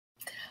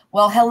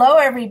Well, hello,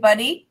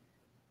 everybody.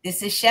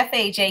 This is Chef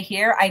AJ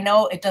here. I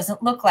know it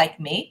doesn't look like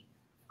me.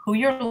 Who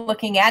you're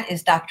looking at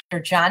is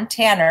Dr. John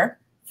Tanner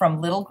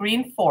from Little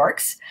Green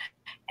Forks.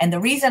 And the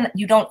reason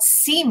you don't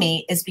see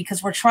me is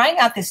because we're trying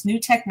out this new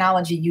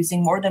technology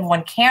using more than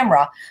one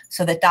camera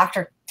so that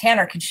Dr.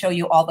 Tanner can show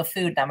you all the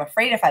food. And I'm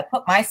afraid if I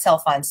put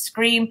myself on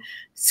screen,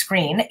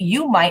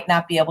 you might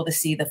not be able to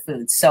see the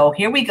food. So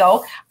here we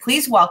go.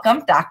 Please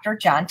welcome Dr.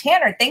 John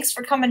Tanner. Thanks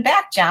for coming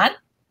back, John.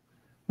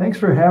 Thanks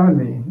for having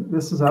me.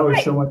 This is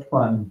always so much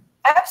fun.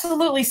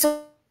 Absolutely.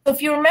 So if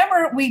you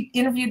remember, we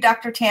interviewed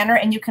Dr. Tanner,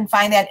 and you can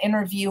find that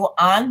interview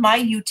on my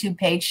YouTube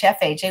page, Chef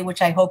AJ,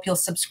 which I hope you'll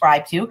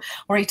subscribe to,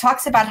 where he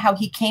talks about how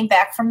he came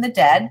back from the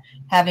dead,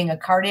 having a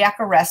cardiac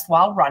arrest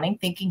while running,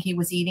 thinking he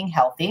was eating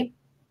healthy.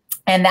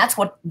 And that's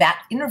what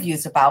that interview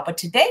is about. But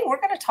today we're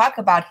going to talk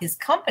about his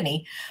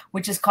company,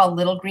 which is called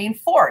Little Green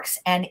Forks.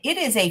 And it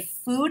is a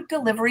food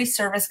delivery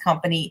service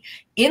company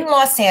in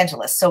Los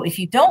Angeles. So if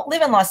you don't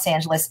live in Los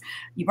Angeles,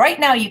 right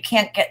now you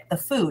can't get the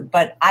food.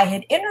 But I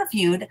had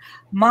interviewed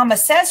Mama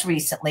Says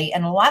recently,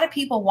 and a lot of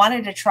people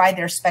wanted to try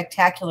their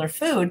spectacular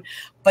food.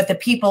 But the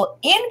people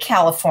in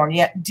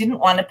California didn't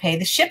want to pay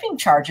the shipping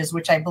charges,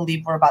 which I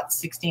believe were about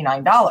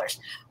 $69.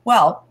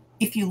 Well,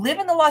 if you live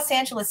in the Los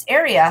Angeles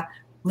area,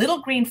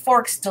 Little Green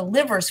Forks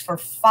delivers for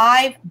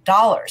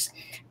 $5.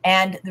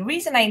 And the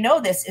reason I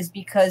know this is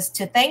because,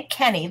 to thank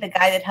Kenny, the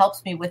guy that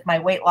helps me with my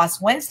Weight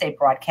Loss Wednesday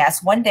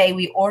broadcast, one day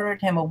we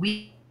ordered him a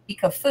week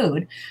of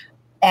food.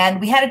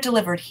 And we had it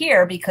delivered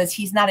here because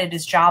he's not at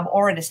his job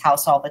or at his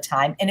house all the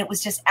time. And it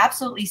was just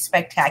absolutely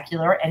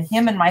spectacular. And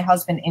him and my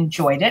husband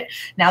enjoyed it.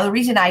 Now, the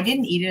reason I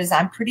didn't eat it is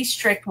I'm pretty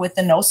strict with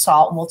the no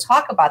salt. And we'll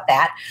talk about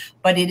that.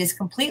 But it is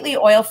completely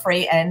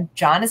oil-free. And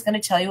John is going to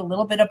tell you a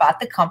little bit about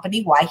the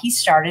company, why he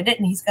started it.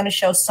 And he's going to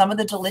show some of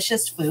the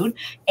delicious food.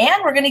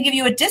 And we're going to give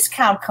you a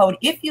discount code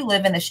if you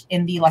live in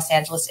the Los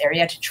Angeles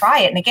area to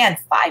try it. And again,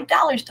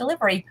 $5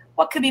 delivery.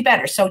 What could be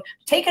better? So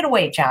take it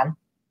away, John.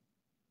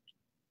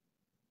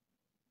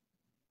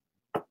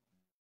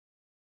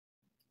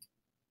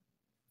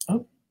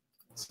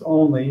 It's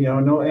only,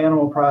 no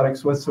animal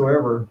products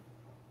whatsoever.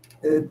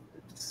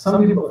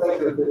 Some people think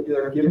that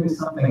they're giving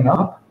something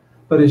up,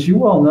 but as you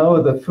well know,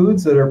 the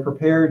foods that are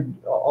prepared,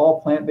 all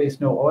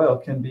plant-based, no oil,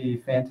 can be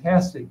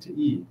fantastic to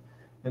eat.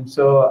 And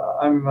so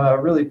I'm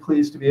really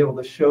pleased to be able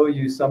to show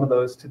you some of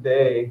those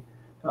today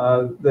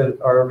that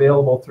are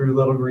available through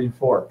Little Green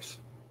Forks.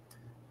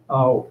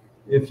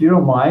 If you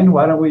don't mind,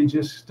 why don't we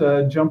just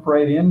jump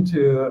right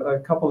into a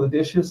couple of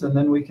dishes, and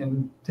then we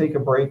can take a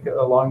break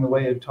along the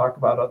way and talk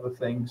about other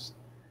things.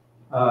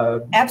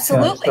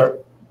 Absolutely.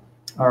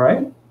 All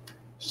right.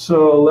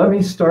 So let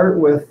me start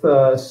with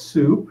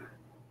soup.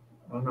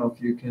 I don't know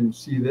if you can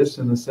see this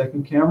in the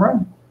second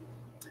camera.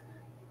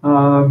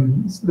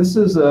 This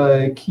is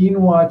a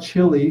quinoa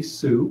chili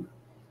soup.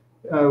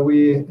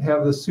 We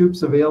have the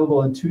soups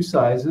available in two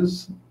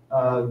sizes.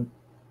 Let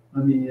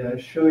me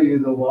show you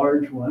the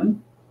large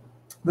one.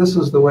 This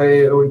is the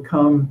way it would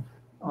come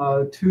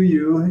to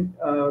you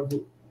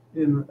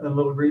in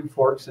Little Green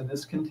Forks in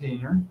this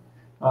container.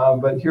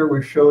 But here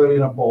we show it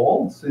in a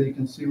bowl so you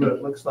can see what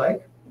it looks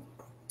like.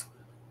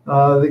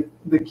 The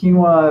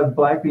quinoa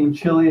black bean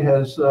chili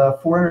has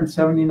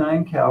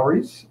 479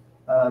 calories.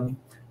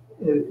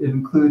 It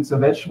includes a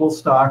vegetable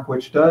stock,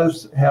 which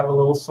does have a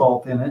little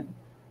salt in it,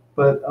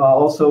 but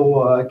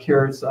also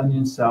carrots,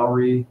 onions,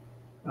 celery,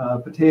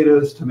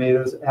 potatoes,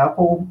 tomatoes,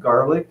 apple,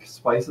 garlic,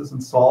 spices,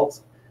 and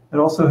salts. It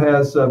also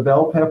has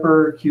bell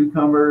pepper,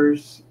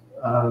 cucumbers,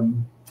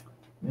 and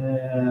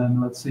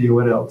let's see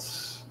what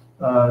else.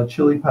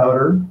 Chili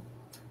powder,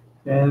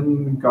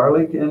 and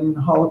garlic and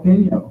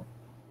jalapeno.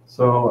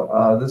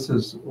 So this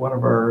is one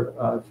of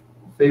our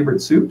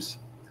favorite soups,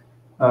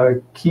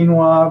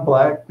 quinoa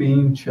black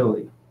bean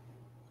chili.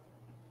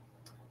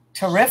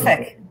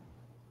 Terrific. So,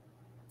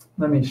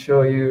 let me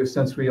show you,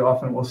 since we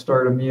often will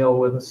start a meal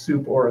with a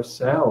soup or a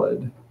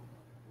salad.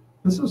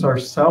 This is our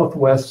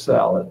Southwest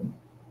salad.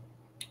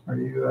 Are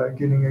you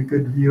getting a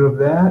good view of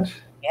that?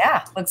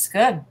 Yeah, looks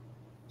good.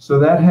 So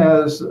that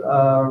has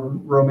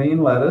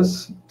romaine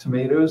lettuce,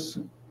 tomatoes,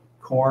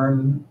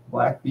 corn,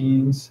 black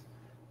beans,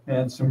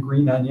 and some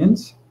green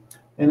onions.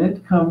 And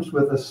it comes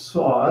with a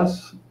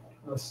sauce,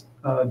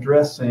 a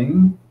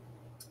dressing.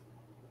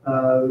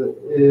 Don't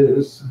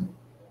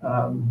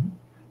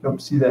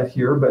see that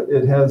here, but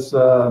it has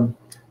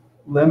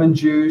lemon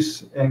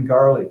juice and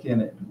garlic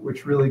in it,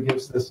 which really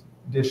gives this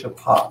dish a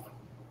pop.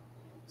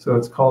 So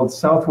it's called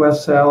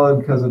Southwest salad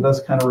because it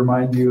does kind of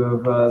remind you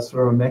of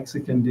sort of a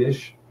Mexican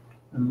dish.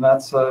 And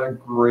that's a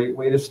great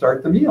way to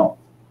start the meal.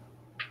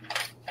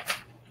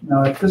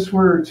 Now, if you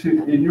were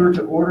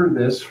to order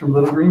this from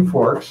Little Green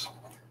Forks,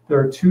 there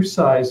are two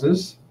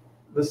sizes.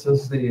 This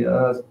is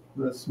the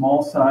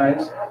small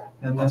size,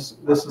 and this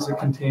is a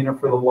container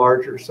for the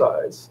larger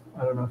size.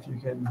 I don't know if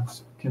you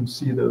can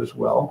see those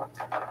well.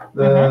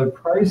 The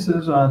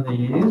prices on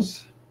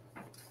these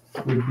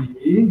would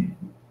be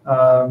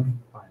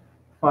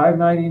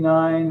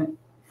 $5.99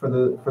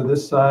 for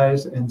this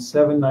size and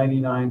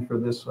 $7.99 for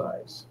this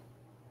size.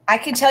 I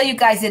can tell you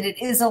guys that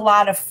it is a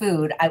lot of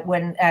food.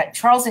 When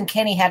Charles and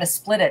Kenny had to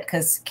split it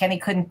because Kenny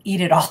couldn't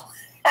eat it all.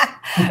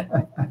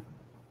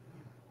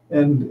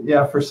 And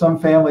yeah, for some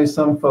families,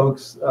 some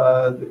folks,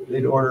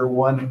 they'd order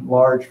one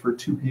large for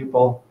 2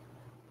 people.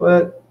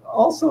 But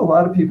also a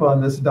lot of people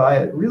on this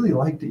diet really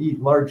like to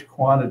eat large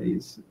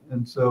quantities.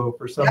 And so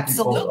for some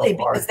Absolutely,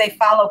 people, because they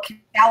follow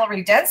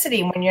calorie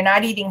density. When you're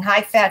not eating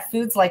high-fat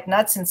foods like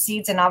nuts and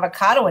seeds and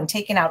avocado and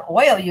taking out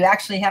oil, you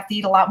actually have to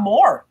eat a lot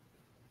more.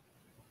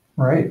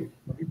 Right.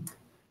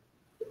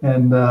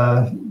 And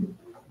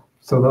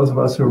so those of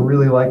us who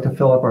really like to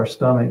fill up our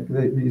stomach,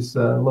 these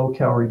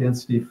low-calorie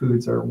density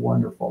foods are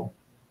wonderful.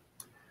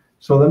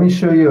 So let me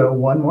show you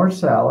one more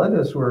salad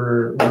as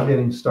we're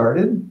getting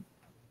started.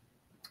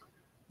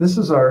 This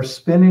is our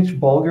spinach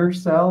bulgur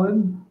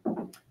salad.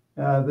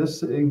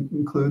 This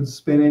includes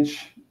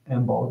spinach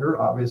and bulgur,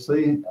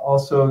 obviously,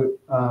 also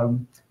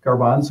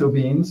garbanzo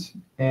beans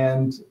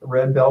and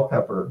red bell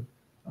pepper,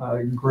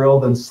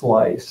 grilled and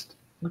sliced.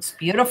 Looks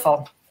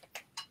beautiful.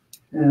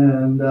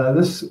 And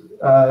this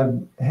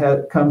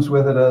comes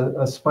with it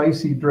a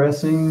spicy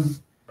dressing.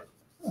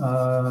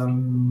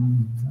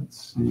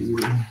 Let's see.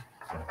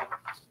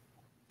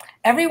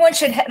 Everyone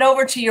should head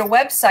over to your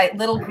website,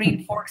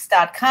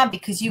 littlegreenforks.com,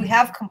 because you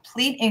have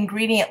complete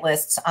ingredient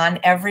lists on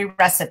every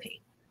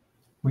recipe.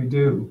 We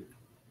do.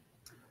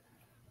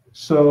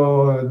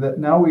 So that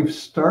now we've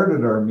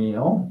started our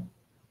meal,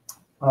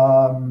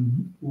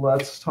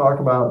 let's talk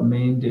about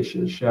main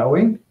dishes, shall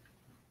we?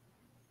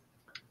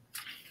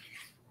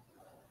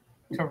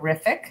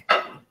 Terrific.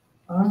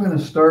 I'm going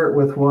to start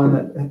with one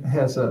that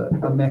has a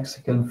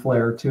Mexican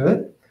flair to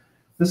it.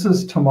 This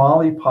is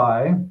tamale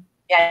pie.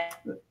 Yeah,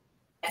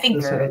 I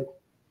think sorry,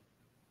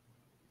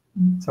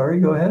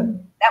 go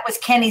ahead. That was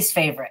Kenny's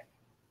favorite.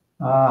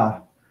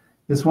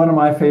 It's one of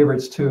my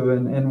favorites too,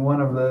 and one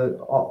of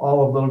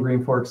all of Little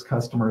Green Forks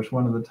customers,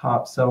 one of the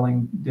top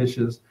selling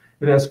dishes.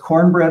 It has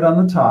cornbread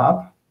on the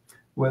top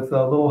with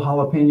little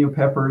jalapeno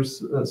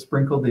peppers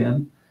sprinkled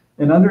in.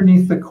 And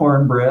underneath the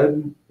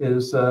cornbread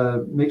is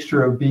a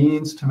mixture of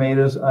beans,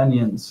 tomatoes,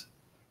 onions.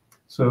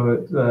 So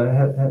it,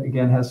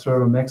 again, has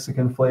sort of a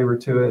Mexican flavor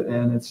to it,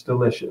 and it's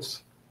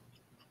delicious.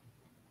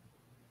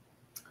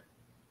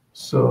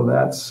 So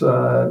that's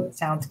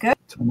sounds good.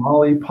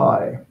 Tamale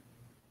pie.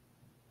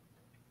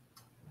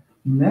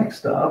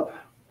 Next up,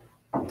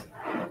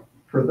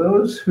 for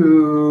those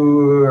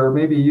who are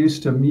maybe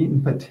used to meat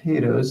and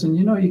potatoes, and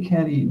you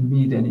can't eat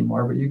meat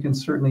anymore, but you can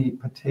certainly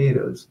eat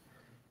potatoes.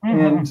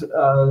 And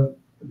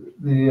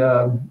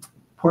the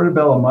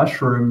portobello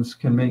mushrooms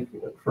can make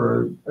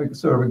for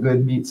sort of a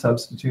good meat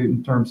substitute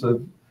in terms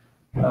of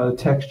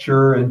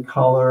texture and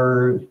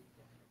color.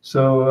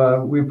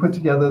 So we put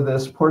together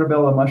this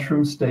portobello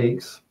mushroom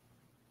steaks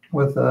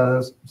with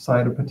a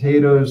side of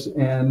potatoes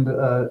and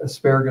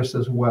asparagus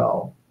as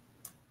well.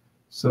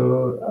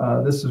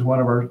 So this is one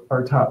of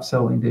our top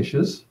selling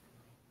dishes.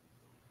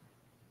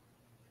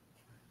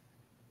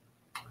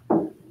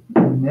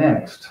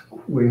 Next,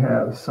 we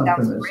have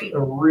something that's a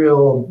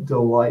real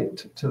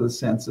delight to the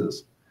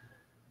senses.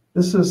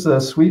 This is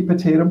a sweet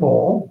potato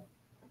bowl.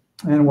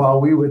 And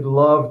while we would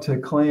love to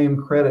claim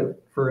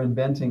credit for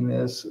inventing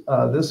this,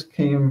 this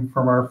came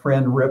from our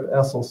friend Rip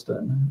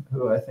Esselstyn,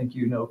 who I think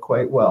you know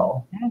quite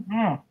well.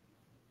 Mm-hmm.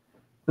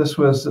 This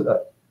was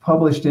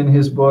published in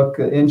his book,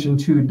 Engine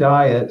 2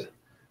 Diet,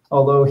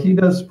 although he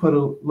does put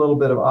a little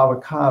bit of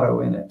avocado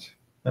in it.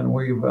 And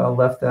we've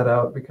left that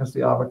out because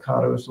the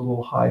avocado is a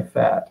little high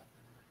fat.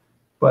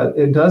 But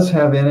it does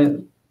have in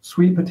it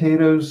sweet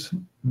potatoes,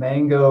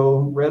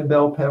 mango, red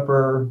bell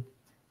pepper,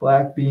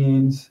 black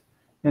beans,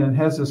 and it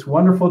has this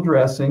wonderful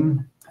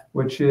dressing,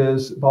 which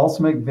is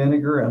balsamic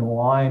vinegar and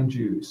lime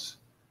juice.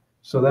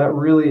 So that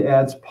really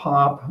adds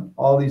pop,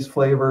 all these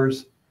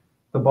flavors.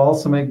 The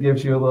balsamic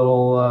gives you a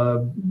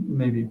little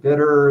maybe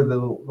bitter, the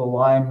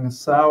lime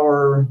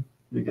sour.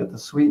 You get the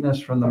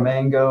sweetness from the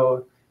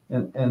mango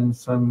and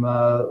some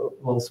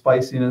little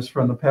spiciness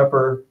from the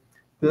pepper.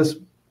 This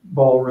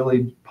bowl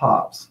really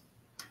pops.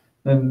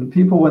 And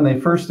people, when they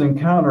first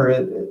encounter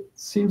it, it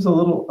seems a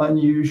little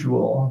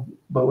unusual,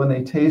 but when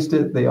they taste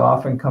it, they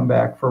often come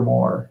back for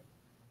more.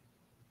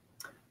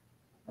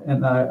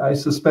 And I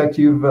suspect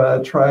you've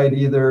tried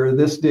either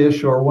this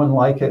dish or one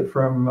like it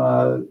from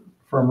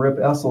Rip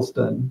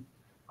Esselstyn.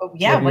 Oh,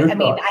 yeah,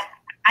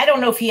 I don't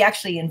know if he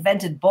actually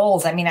invented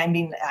bowls. I mean,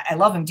 I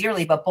love him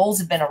dearly, but bowls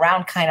have been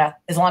around kind of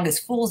as long as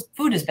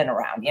food has been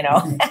around,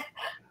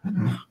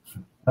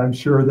 I'm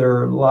sure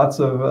there are lots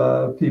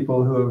of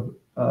people who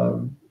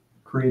have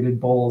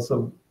created bowls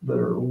that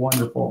are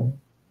wonderful.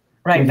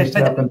 Right, but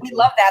we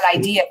love that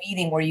idea of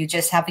eating where you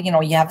just have, you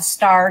have a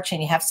starch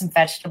and you have some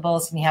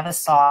vegetables and you have a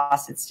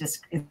sauce.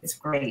 It's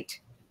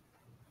great.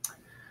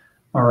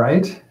 All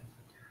right.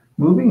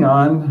 Moving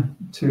on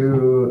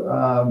to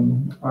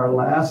our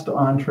last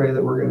entree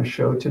that we're going to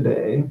show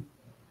today.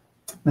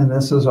 And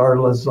this is our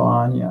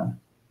lasagna.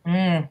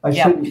 They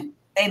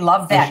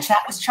love that.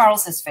 That was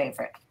Charles's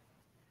favorite.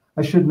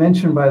 I should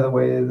mention, by the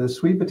way, the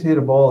sweet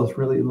potato ball is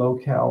really low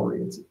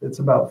calorie. It's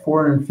about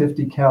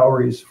 450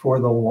 calories for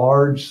the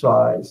large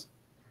size.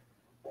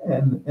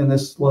 And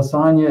this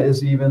lasagna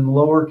is even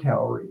lower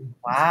calorie.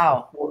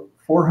 Wow.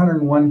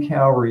 401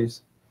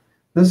 calories.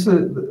 This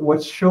is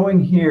what's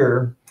showing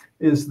here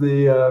is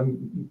the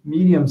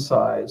medium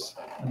size.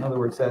 In other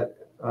words, that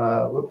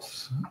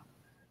whoops.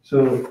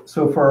 So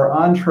for our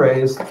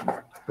entrees,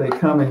 they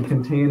come in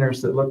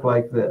containers that look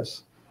like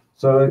this.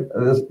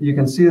 So you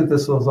can see that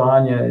this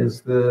lasagna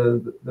is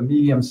the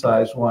medium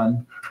size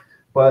one,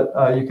 but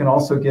you can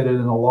also get it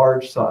in a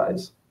large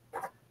size.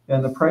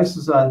 And the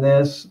prices on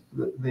this,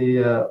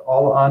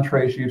 all the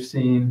entrees you've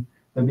seen,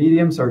 the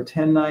mediums are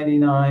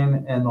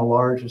 $10.99 and the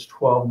large is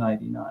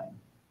 $12.99.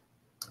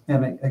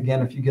 And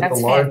again, if you get the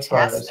large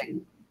size,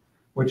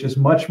 which is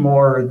much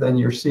more than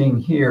you're seeing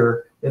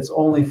here, it's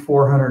only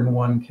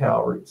 401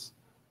 calories.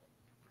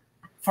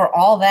 For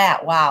all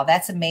that, wow,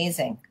 that's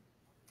amazing.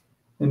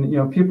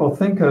 And people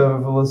think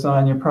of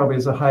lasagna probably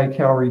as a high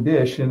calorie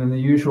dish, and in the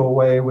usual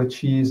way with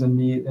cheese and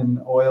meat and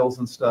oils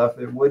and stuff,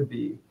 it would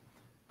be.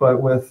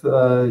 But with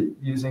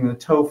using the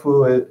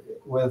tofu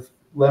with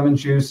lemon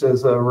juice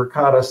as a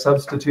ricotta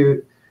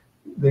substitute,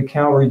 the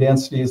calorie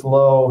density is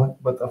low,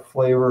 but the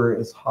flavor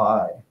is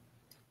high.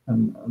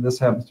 And this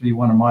happens to be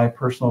one of my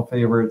personal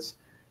favorites.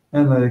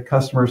 And the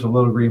customers of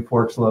Little Green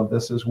Forks love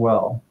this as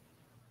well.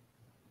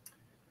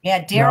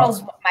 Yeah,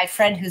 Daryl's my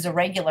friend who's a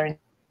regular, and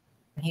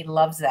he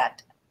loves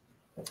that.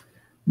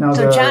 Now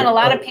so, John, a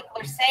lot of people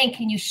are saying,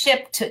 can you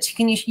ship to,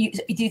 do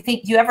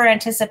you ever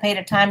anticipate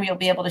a time you'll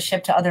be able to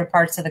ship to other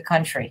parts of the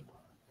country?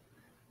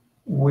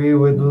 We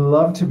would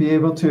love to be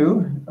able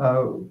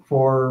to.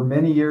 For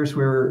many years,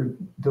 we were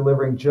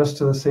delivering just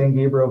to the San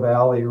Gabriel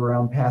Valley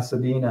around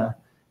Pasadena.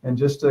 And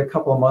just a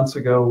couple of months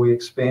ago, we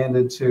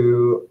expanded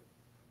to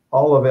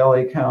all of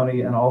LA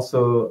County and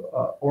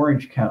also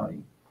Orange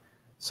County.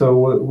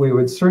 So we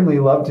would certainly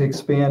love to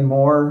expand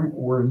more.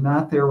 We're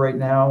not there right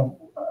now.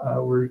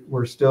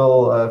 We're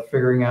still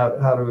figuring out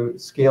how to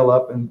scale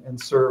up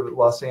and serve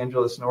Los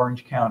Angeles and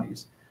Orange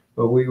counties.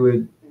 But we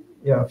would,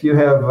 if you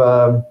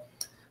have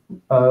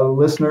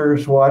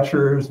listeners,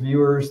 watchers,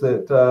 viewers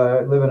that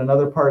live in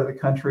another part of the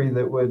country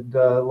that would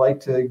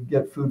like to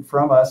get food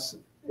from us,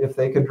 if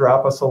they could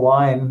drop us a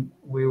line,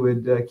 we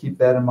would keep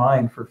that in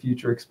mind for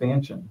future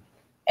expansion.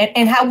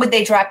 And how would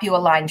they drop you a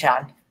line,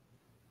 John?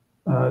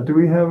 Do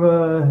we have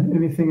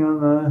anything on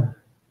the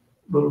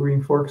Little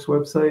Green Forks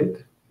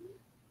website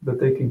that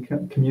they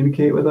can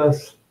communicate with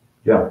us?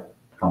 Yeah,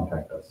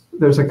 contact us.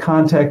 There's a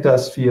contact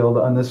us field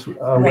on this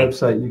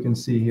website you can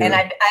see here. And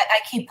I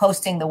keep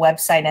posting the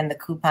website and the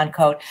coupon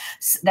code.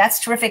 That's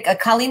terrific.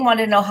 Colleen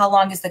wanted to know, how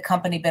long has the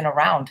company been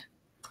around?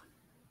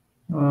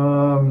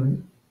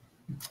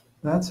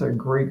 That's a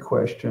great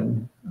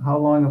question. How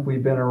long have we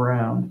been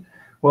around?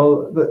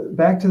 Well,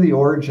 back to the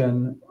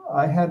origin,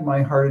 I had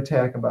my heart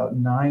attack about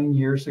 9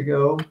 years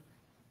ago,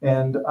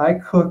 and I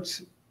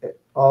cooked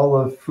all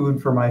of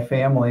food for my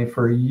family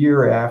for a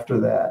year after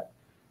that.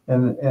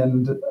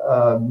 And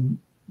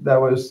that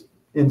was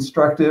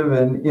instructive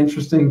and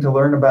interesting to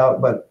learn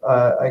about, but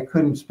I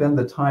couldn't spend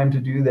the time to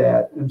do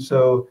that. And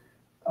so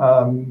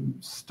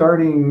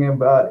starting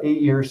about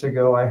 8 years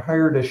ago, I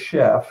hired a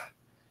chef.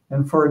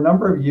 And for a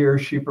number of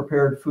years, she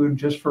prepared food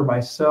just for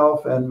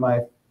myself and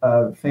my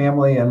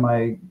family and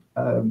my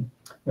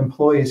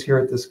employees here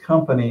at this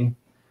company.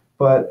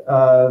 But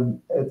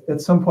at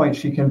some point,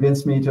 she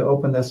convinced me to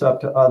open this up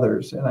to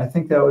others. And I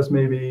think that was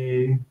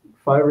maybe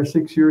 5 or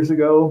 6 years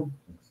ago.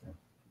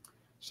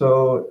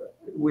 So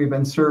we've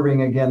been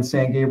serving, again,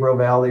 San Gabriel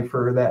Valley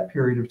for that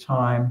period of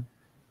time,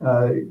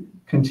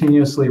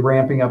 continuously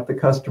ramping up the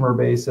customer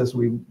base as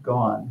we've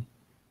gone.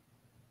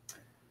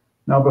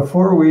 Now,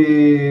 before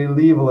we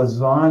leave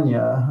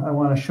lasagna, I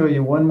want to show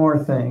you one more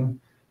thing.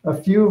 A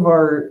few of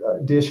our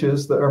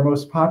dishes, our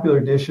most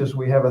popular dishes,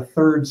 we have a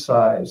third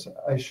size.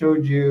 I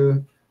showed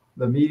you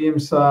the medium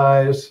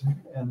size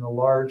and the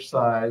large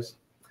size,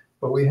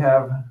 but we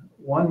have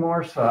one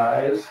more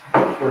size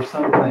for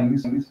some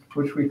things,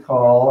 which we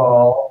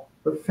call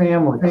the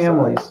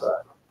family size.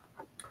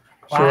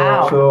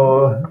 Wow.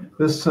 So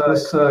this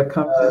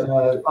comes in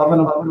an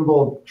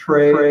ovenable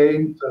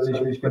tray, so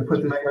that you can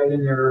put this right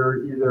in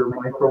your either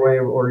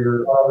microwave or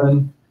your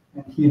oven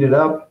and heat it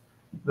up.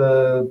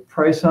 The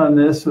price on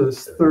this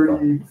is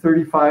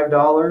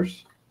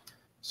 $35.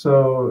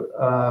 So,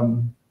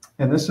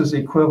 and this is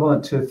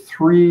equivalent to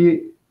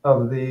 3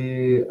 of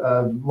the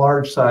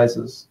large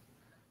sizes.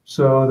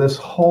 So this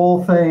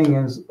whole thing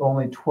is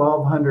only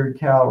 1,200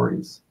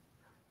 calories.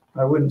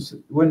 I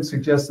wouldn't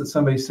suggest that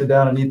somebody sit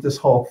down and eat this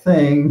whole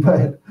thing,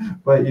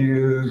 but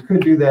you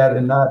could do that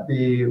and not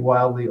be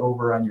wildly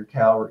over on your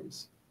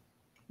calories.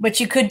 But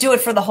you could do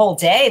it for the whole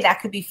day. That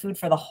could be food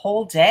for the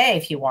whole day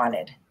if you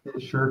wanted.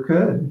 It sure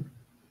could.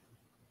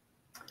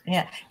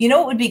 Yeah. You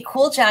know, it would be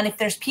cool, John, if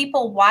there's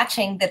people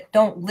watching that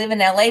don't live in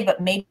LA,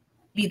 but maybe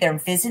they're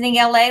visiting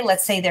LA,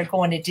 let's say they're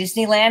going to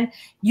Disneyland,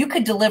 you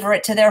could deliver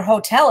it to their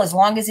hotel as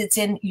long as it's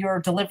in your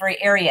delivery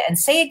area. And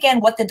say again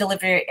what the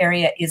delivery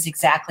area is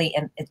exactly,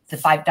 and it's the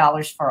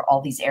 $5 for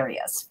all these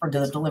areas for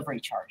the delivery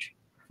charge.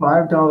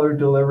 $5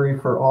 delivery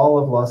for all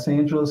of Los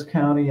Angeles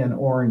County and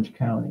Orange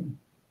County.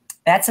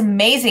 That's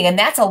amazing. And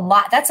that's a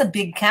lot. That's a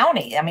big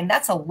county. I mean,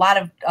 that's a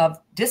lot of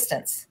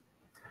distance.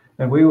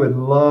 And we would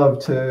love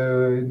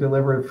to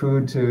deliver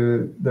food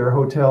to their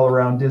hotel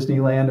around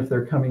Disneyland if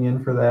they're coming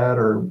in for that,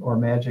 or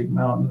Magic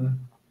Mountain.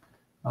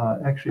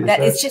 Actually,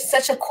 it's just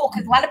such a cool,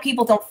 because a lot of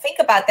people don't think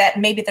about that,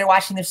 and maybe they're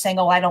watching, they're saying,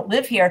 oh, I don't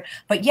live here.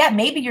 But yeah,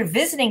 maybe you're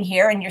visiting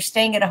here and you're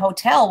staying at a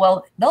hotel.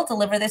 Well, they'll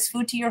deliver this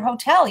food to your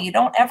hotel. You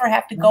don't ever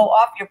have to go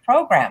off your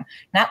program,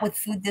 not with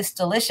food this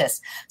delicious.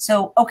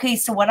 So, okay,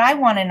 so what I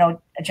want to know,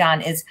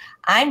 John, is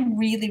I'm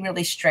really,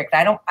 really strict.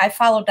 I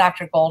follow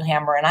Dr.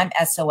 Goldhammer, and I'm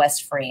SOS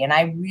free, and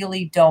I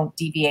really don't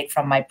deviate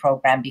from my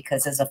program,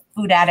 because as a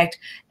food addict,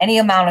 any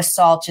amount of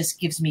salt just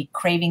gives me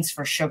cravings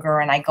for sugar,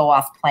 and I go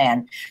off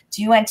plan.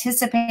 Do you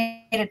anticipate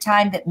a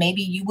time that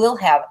maybe you will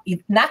have,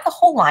 not the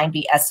whole line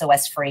be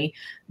SOS free,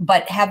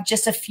 but have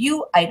just a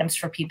few items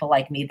for people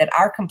like me that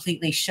are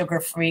completely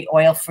sugar free,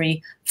 oil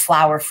free,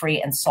 flour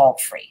free, and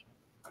salt free?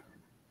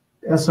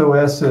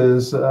 SOS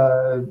is,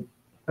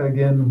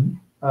 again,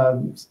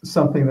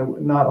 something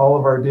that not all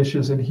of our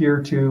dishes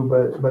adhere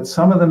to, but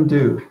some of them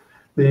do.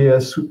 The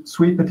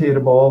sweet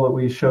potato bowl that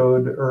we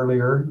showed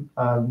earlier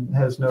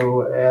has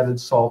no added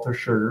salt or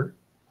sugar.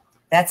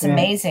 That's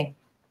amazing.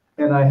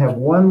 And I have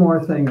one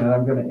more thing that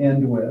I'm going to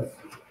end with.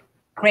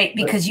 Great,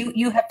 because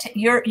you have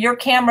your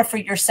camera for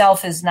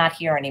yourself is not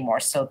here anymore,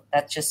 so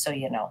that's just so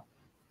you know.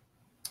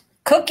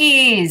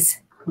 Cookies.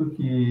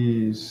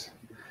 Cookies.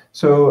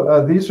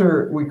 So these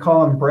we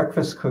call them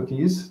breakfast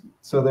cookies.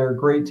 So they're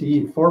great to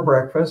eat for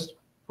breakfast,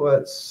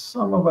 but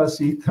some of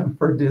us eat them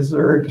for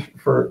dessert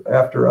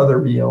after other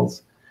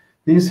meals.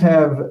 These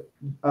have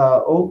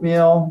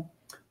oatmeal,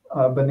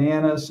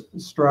 bananas,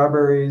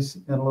 strawberries,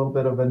 and a little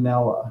bit of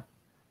vanilla.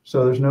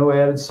 So there's no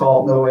added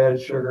salt, no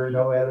added sugar,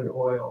 no added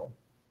oil.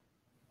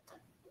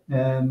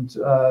 And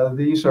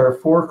these are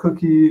 4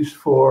 cookies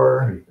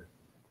for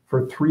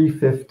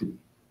 $3.50.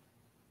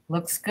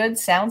 Looks good,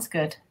 sounds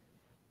good.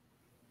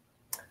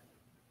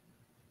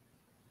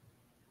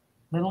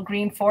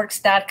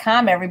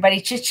 littlegreenforks.com.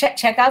 Everybody, just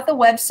check out the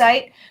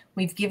website.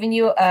 We've given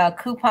you a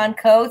coupon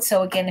code.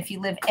 So again, if you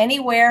live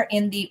anywhere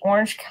in the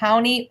Orange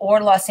County or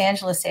Los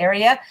Angeles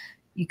area,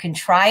 you can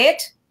try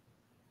it.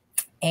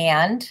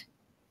 And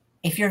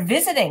if you're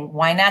visiting,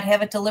 why not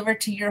have it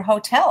delivered to your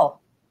hotel?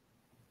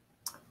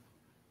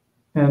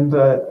 And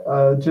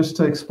just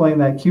to explain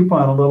that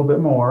coupon a little bit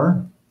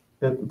more,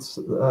 it's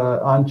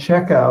on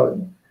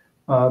checkout.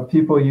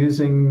 People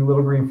using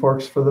Little Green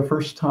Forks for the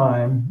first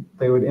time,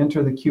 they would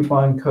enter the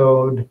coupon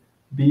code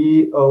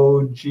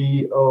BOGOAJ.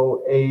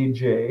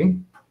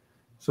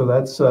 So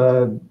that's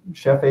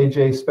Chef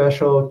AJ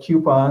special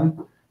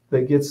coupon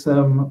that gets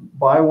them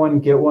buy one,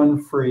 get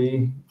one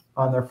free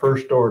on their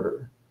first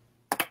order.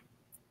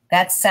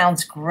 That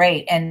sounds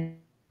great. And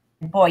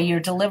boy, your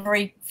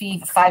delivery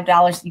fee,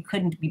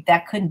 $5,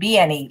 that couldn't be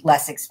any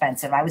less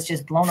expensive. I was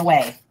just blown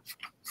away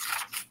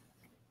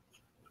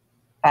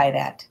by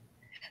that.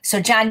 So,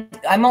 John,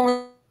 I'm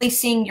only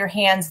seeing your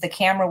hands, the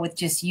camera with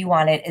just you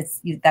on it.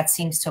 That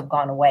seems to have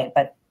gone away,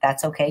 but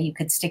that's okay. You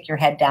could stick your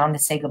head down to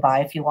say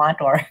goodbye if you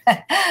want, or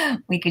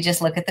we could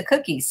just look at the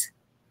cookies.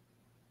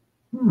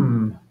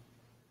 We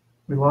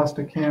lost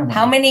a camera.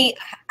 How many?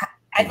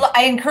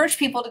 I encourage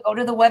people to go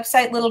to the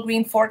website, Little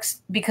Green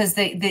Forks, because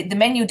the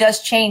menu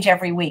does change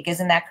every week.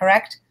 Isn't that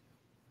correct?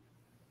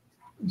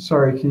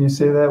 Sorry, can you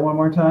say that one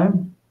more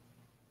time?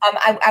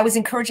 I was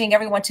encouraging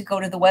everyone to go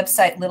to the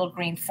website,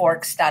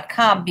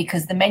 littlegreenforks.com,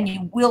 because the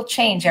menu will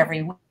change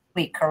every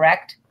week,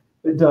 correct?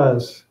 It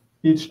does.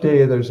 Each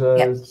day there's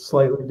a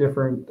slightly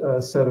different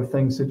set of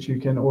things that you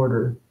can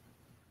order.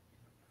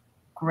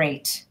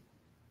 Great.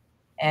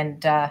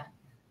 And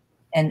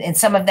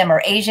some of them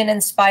are Asian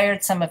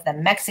inspired, some of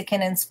them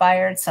Mexican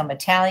inspired, some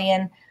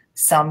Italian,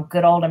 some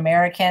good old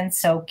American.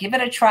 So give it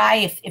a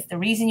try. If the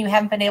reason you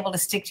haven't been able to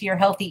stick to your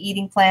healthy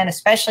eating plan,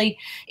 especially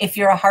if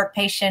you're a heart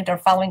patient or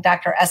following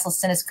Dr.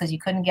 Esselstyn, is because you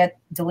couldn't get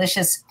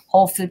delicious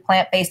whole food,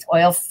 plant-based,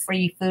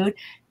 oil-free food,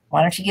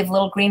 why don't you give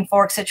Little Green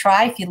Forks a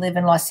try? If you live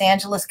in Los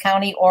Angeles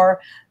County or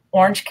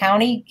Orange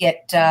County,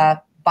 get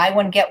buy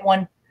one, get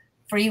one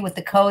free with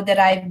the code that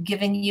I've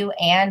given you,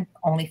 and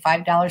only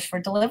 $5 for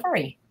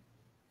delivery.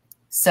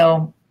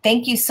 So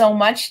thank you so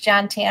much,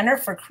 John Tanner,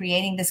 for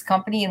creating this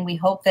company, and we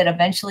hope that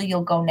eventually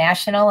you'll go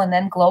national and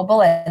then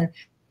global, and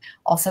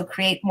also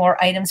create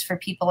more items for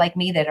people like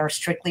me that are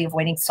strictly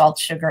avoiding salt,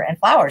 sugar, and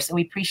flour. So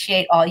we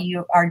appreciate all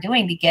you are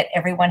doing to get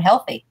everyone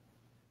healthy.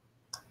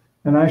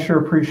 And I sure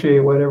appreciate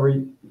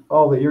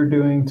all that you're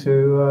doing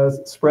to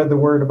spread the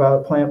word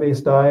about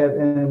plant-based diet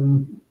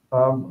and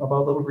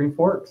about Little Green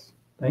Forks.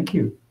 Thank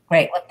you.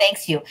 Great. Well,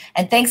 thanks you.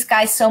 And thanks,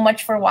 guys, so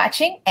much for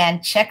watching.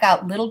 And check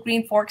out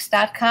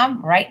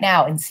littlegreenforks.com right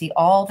now and see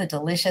all the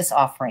delicious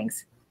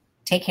offerings.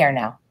 Take care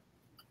now.